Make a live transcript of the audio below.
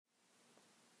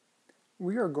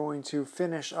We are going to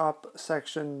finish up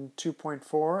section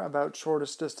 2.4 about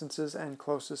shortest distances and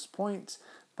closest points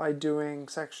by doing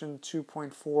section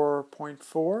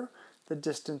 2.4.4, the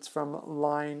distance from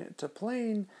line to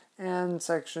plane, and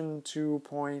section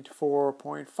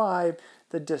 2.4.5,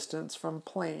 the distance from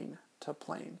plane to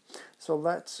plane. So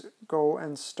let's go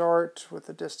and start with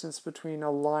the distance between a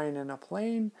line and a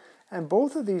plane. And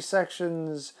both of these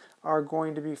sections are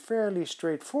going to be fairly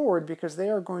straightforward because they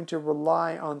are going to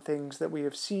rely on things that we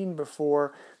have seen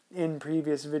before in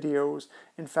previous videos.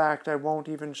 In fact, I won't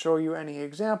even show you any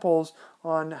examples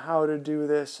on how to do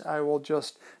this. I will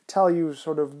just tell you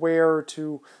sort of where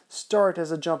to start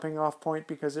as a jumping off point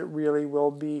because it really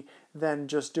will be then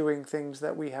just doing things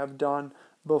that we have done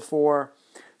before.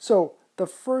 So the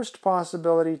first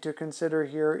possibility to consider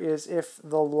here is if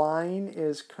the line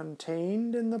is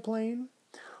contained in the plane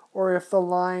or if the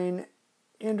line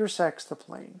intersects the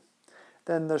plane.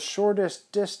 Then the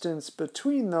shortest distance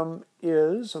between them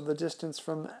is, so the distance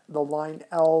from the line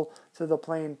L to the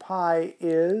plane pi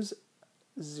is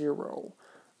 0,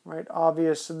 right?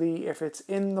 Obviously, if it's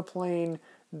in the plane,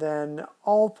 then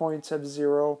all points have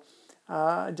 0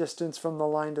 distance from the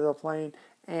line to the plane,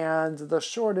 and the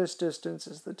shortest distance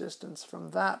is the distance from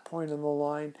that point in the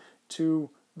line to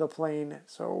the plane,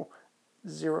 so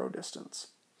 0 distance.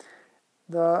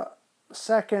 The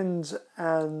second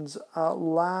and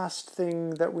last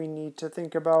thing that we need to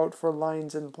think about for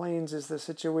lines and planes is the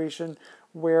situation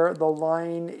where the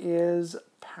line is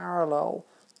parallel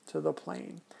to the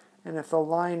plane. And if the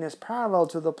line is parallel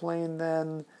to the plane,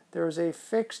 then there's a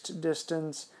fixed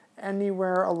distance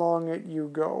anywhere along it you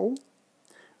go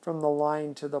from the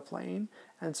line to the plane.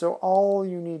 And so all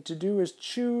you need to do is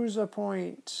choose a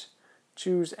point.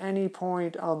 Choose any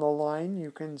point on the line.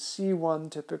 You can see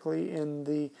one typically in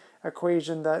the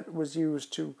equation that was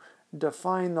used to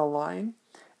define the line.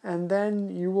 And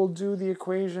then you will do the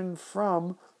equation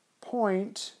from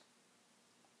point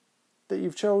that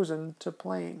you've chosen to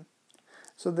plane.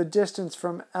 So the distance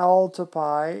from L to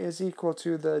pi is equal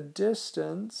to the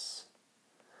distance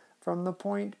from the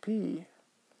point P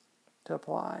to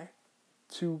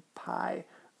pi,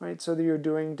 right? So that you're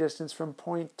doing distance from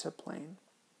point to plane.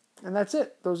 And that's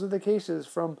it. Those are the cases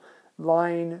from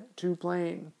line to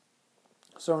plane.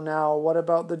 So now what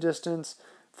about the distance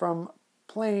from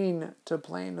plane to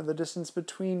plane, or the distance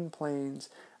between planes?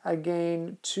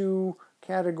 Again, two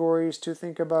categories to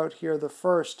think about here. The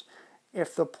first,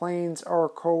 if the planes are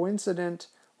coincident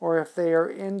or if they are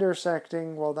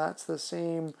intersecting, well, that's the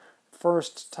same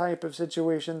first type of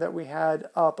situation that we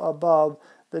had up above.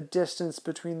 The distance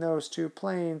between those two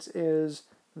planes is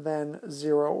then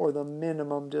 0, or the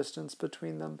minimum distance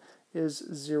between them is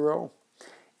 0.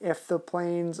 If the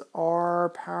planes are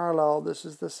parallel, this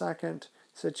is the second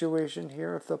situation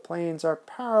here. If the planes are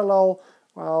parallel,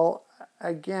 well,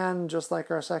 again, just like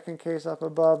our second case up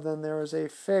above, then there is a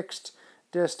fixed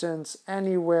distance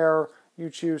anywhere you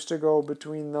choose to go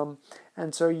between them.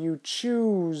 And so you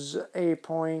choose a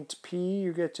point P.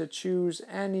 You get to choose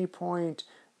any point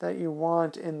that you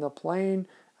want in the plane.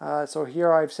 So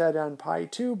here I've said on pi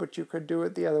 2, but you could do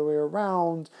it the other way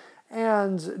around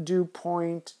and do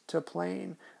point to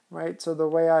plane, right? So the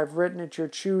way I've written it, you're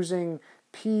choosing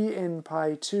P in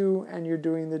pi 2 and you're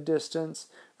doing the distance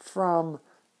from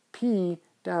P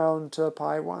down to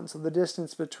pi 1. So the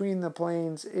distance between the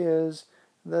planes is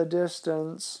the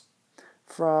distance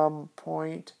from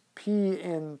point P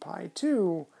in pi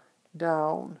 2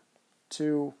 down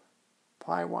to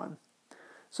pi 1.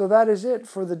 So that is it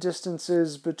for the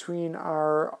distances between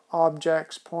our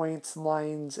objects, points,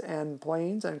 lines, and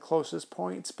planes, and closest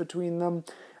points between them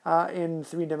in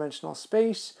three-dimensional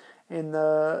space. In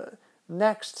the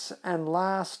next and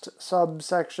last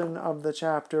subsection of the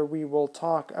chapter, we will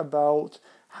talk about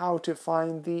how to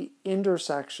find the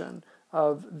intersection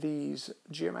of these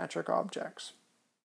geometric objects.